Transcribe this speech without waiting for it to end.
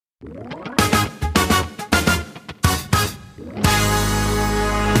Hi,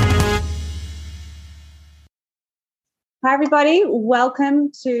 everybody.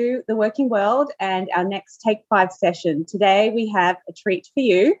 Welcome to The Working World and our next Take 5 session. Today, we have a treat for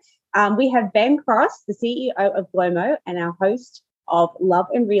you. We have Ben Cross, the CEO of GLOMO and our host of Love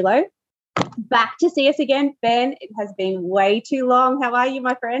Relo. Back to see us again. Ben, it has been way too long. How are you,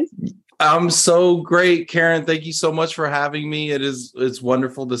 my friend? I'm so great, Karen. Thank you so much for having me. It's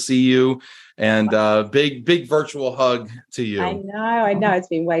wonderful to see you, and big virtual hug to you. I know. It's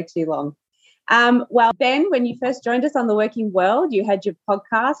been way too long. Well, Ben, when you first joined us on The Working World, you had your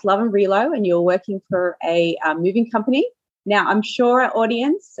podcast, Love Relo, and you were working for a moving company. Now, I'm sure our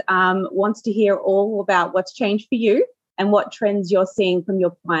audience wants to hear all about what's changed for you and what trends you're seeing from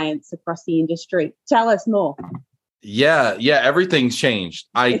your clients across the industry. Tell us more. Yeah, everything's changed.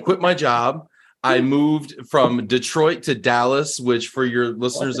 I quit my job. I moved from Detroit to Dallas, which for your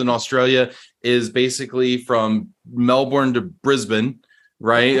listeners in Australia is basically from Melbourne to Brisbane.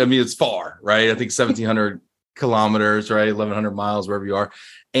 Right. I mean, it's far, right? I think 1,700 kilometers, right? 1,100 miles, wherever you are.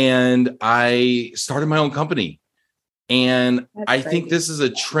 And I started my own company. And I think this is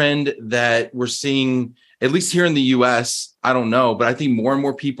a trend that we're seeing, at least here in the US. I don't know, but I think more and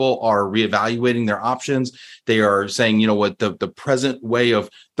more people are reevaluating their options. They are saying, you know what, the present way of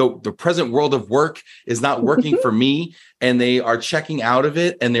the present world of work is not working for me. And they are checking out of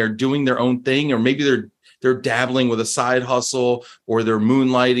it and they're doing their own thing, or maybe they're dabbling with a side hustle, or they're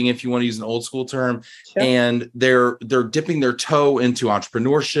moonlighting, if you want to use an old school term. Sure. And they're dipping their toe into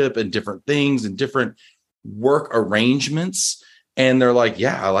entrepreneurship and different things and different work arrangements. And they're like,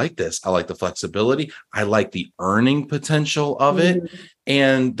 yeah, I like this. I like the flexibility. I like the earning potential of it.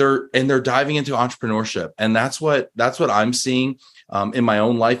 And they're diving into entrepreneurship. And that's what I'm seeing in my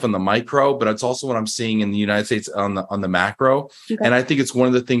own life on the micro, but it's also what I'm seeing in the United States on the macro. Okay. And I think it's one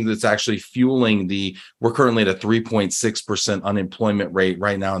of the things that's actually fueling we're currently at a 3.6% unemployment rate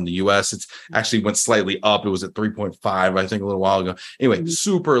right now in the US. It's actually went slightly up. It was at 3.5, I think, a little while ago. Anyway,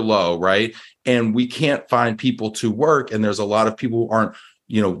 super low, right? And we can't find people to work. And there's a lot of people who aren't,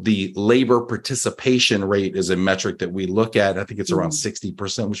 the labor participation rate is a metric that we look at. I think it's around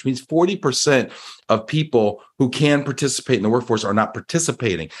 60%, which means 40% of people who can participate in the workforce are not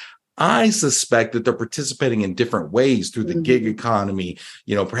participating. I suspect that they're participating in different ways through the gig economy,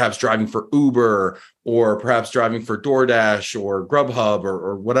 perhaps driving for Uber, or perhaps driving for DoorDash or Grubhub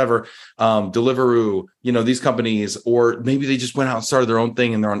or whatever, Deliveroo, these companies, or maybe they just went out and started their own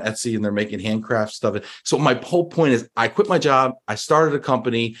thing and they're on Etsy and they're making handcraft stuff. So my whole point is I quit my job. I started a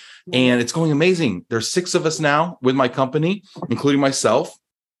company and it's going amazing. There's 6 of us now with my company, including myself.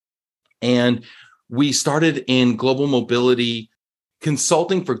 And we started in global mobility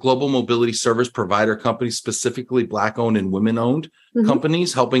consulting for global mobility service provider companies, specifically Black-owned and women-owned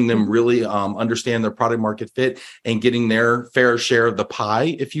companies, helping them really understand their product market fit and getting their fair share of the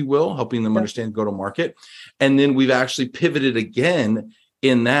pie, if you will, helping them understand go-to-market. And then we've actually pivoted again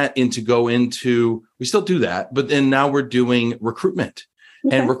we still do that, but then now we're doing recruitment.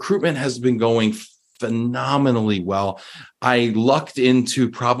 Okay. And recruitment has been going phenomenally well. I lucked into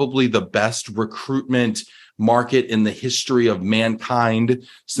probably the best recruitment market in the history of mankind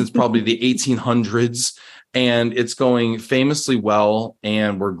since probably the 1800s. And it's going famously well.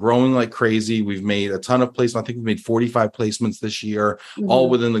 And we're growing like crazy. We've made a ton of placements. I think we've made 45 placements this year, all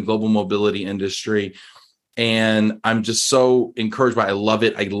within the global mobility industry. And I'm just so encouraged by it. I love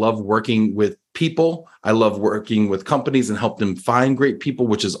it. I love working with people. I love working with companies and help them find great people,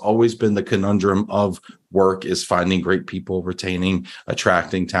 which has always been the conundrum of work, is finding great people, retaining,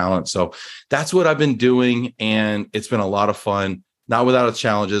 attracting talent. So that's what I've been doing. And it's been a lot of fun, not without its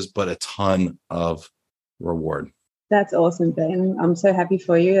challenges, but a ton of reward. That's awesome, Ben. I'm so happy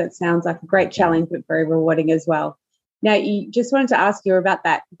for you. It sounds like a great challenge, but very rewarding as well. Now, you just wanted to ask you about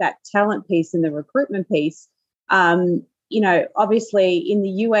that talent piece and the recruitment piece. Obviously in the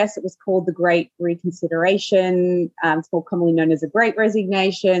US, it was called the Great Reconsideration. It's more commonly known as a Great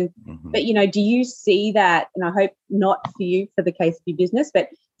Resignation. But, do you see that, and I hope not for you for the case of your business, but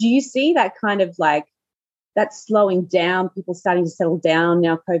do you see that kind of like that slowing down, people starting to settle down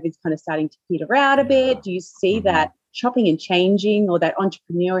now, COVID's kind of starting to peter out a bit? Do you see that chopping and changing, or that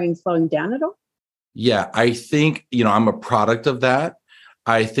entrepreneuring slowing down at all? Yeah, I think, I'm a product of that.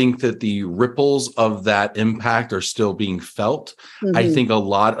 I think that the ripples of that impact are still being felt. I think a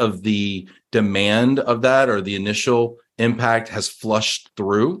lot of the demand of that, or the initial impact, has flushed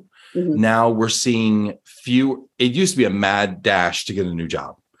through. Now we're seeing it used to be a mad dash to get a new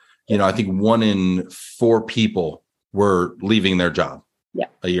job. I think 1 in 4 people were leaving their job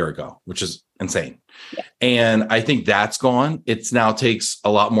a year ago, which is insane. Yeah. And I think that's gone. It's now takes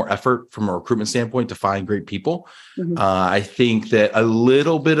a lot more effort from a recruitment standpoint to find great people. Mm-hmm. I think that a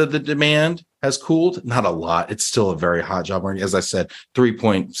little bit of the demand has cooled, not a lot. It's still a very hot job market. As I said,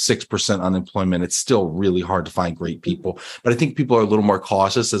 3.6% unemployment. It's still really hard to find great people. But I think people are a little more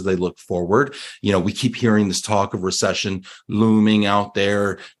cautious as they look forward. You know, we keep hearing this talk of recession looming out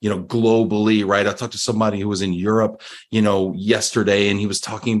there, you know, globally, right? I talked to somebody who was in Europe, you know, yesterday, and he was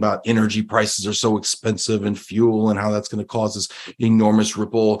talking about energy prices are so expensive and fuel and how that's going to cause this enormous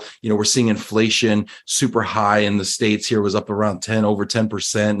ripple. You know, we're seeing inflation super high in the States here, was up around over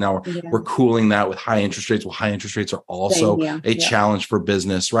 10%. Now we're cooling that with high interest rates. Well, high interest rates are also a challenge for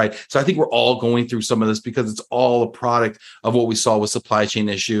business, right? So I think we're all going through some of this because it's all a product of what we saw with supply chain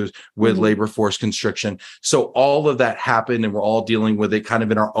issues, with labor force constriction. So all of that happened, and we're all dealing with it kind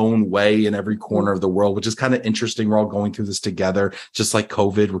of in our own way in every corner of the world, which is kind of interesting. We're all going through this together, just like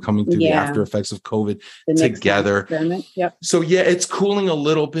COVID. We're coming through the after effects of COVID together. Yep. So yeah, it's cooling a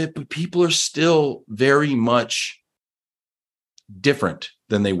little bit, but people are still very much different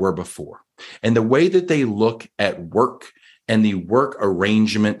than they were before. And the way that they look at work and the work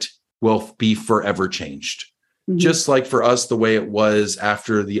arrangement will be forever changed. Just like for us, the way it was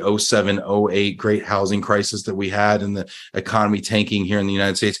after the 07, 08 great housing crisis that we had and the economy tanking here in the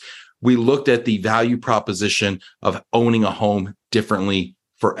United States, we looked at the value proposition of owning a home differently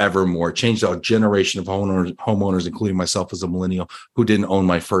forevermore. It changed a generation of homeowners, including myself as a millennial who didn't own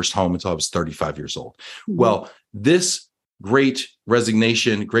my first home until I was 35 years old. Well, this great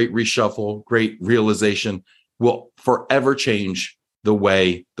resignation, great reshuffle, great realization will forever change the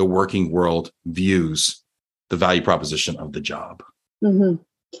way the working world views the value proposition of the job.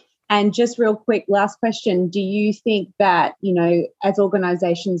 And just real quick, last question. Do you think that, you know, as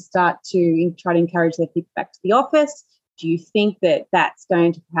organizations start to try to encourage their people back to the office, do you think that that's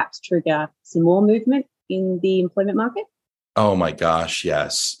going to perhaps trigger some more movement in the employment market? Oh my gosh,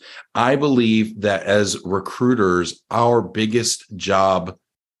 yes. I believe that as recruiters, our biggest job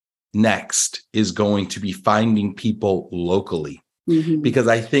next is going to be finding people locally. Because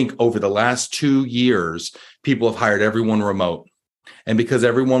I think over the last 2 years, people have hired everyone remote. And because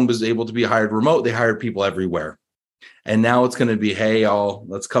everyone was able to be hired remote, they hired people everywhere. And now it's going to be, hey,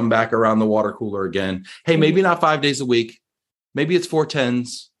 let's come back around the water cooler again. Hey, maybe not 5 days a week. Maybe it's 4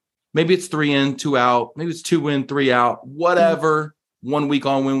 10s. Maybe it's 3 in, 2 out. Maybe it's 2 in, 3 out. Whatever. 1 week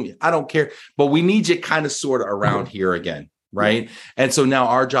on, I don't care. But we need you kind of sort of around here again. Right. And so now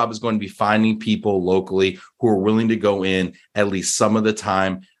our job is going to be finding people locally who are willing to go in at least some of the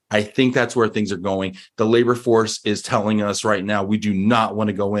time. I think that's where things are going. The labor force is telling us right now, we do not want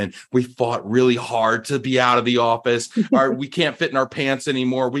to go in. We fought really hard to be out of the office. We can't fit in our pants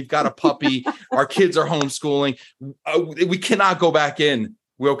anymore. We've got a puppy. Our kids are homeschooling. We cannot go back in.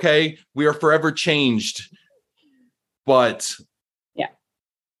 We're okay. We are forever changed. But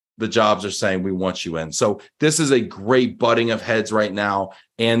the jobs are saying we want you in. So this is a great butting of heads right now.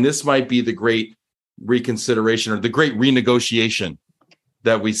 And this might be the great reconsideration or the great renegotiation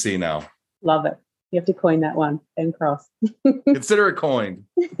that we see now. Love it. You have to coin that one, Ben Cross. Consider it coined.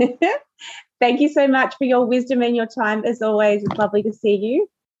 Thank you so much for your wisdom and your time. As always, it's lovely to see you.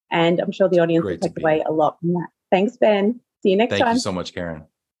 And I'm sure the audience will take away a lot from that. Thanks, Ben. See you next time. Thank you so much, Karen.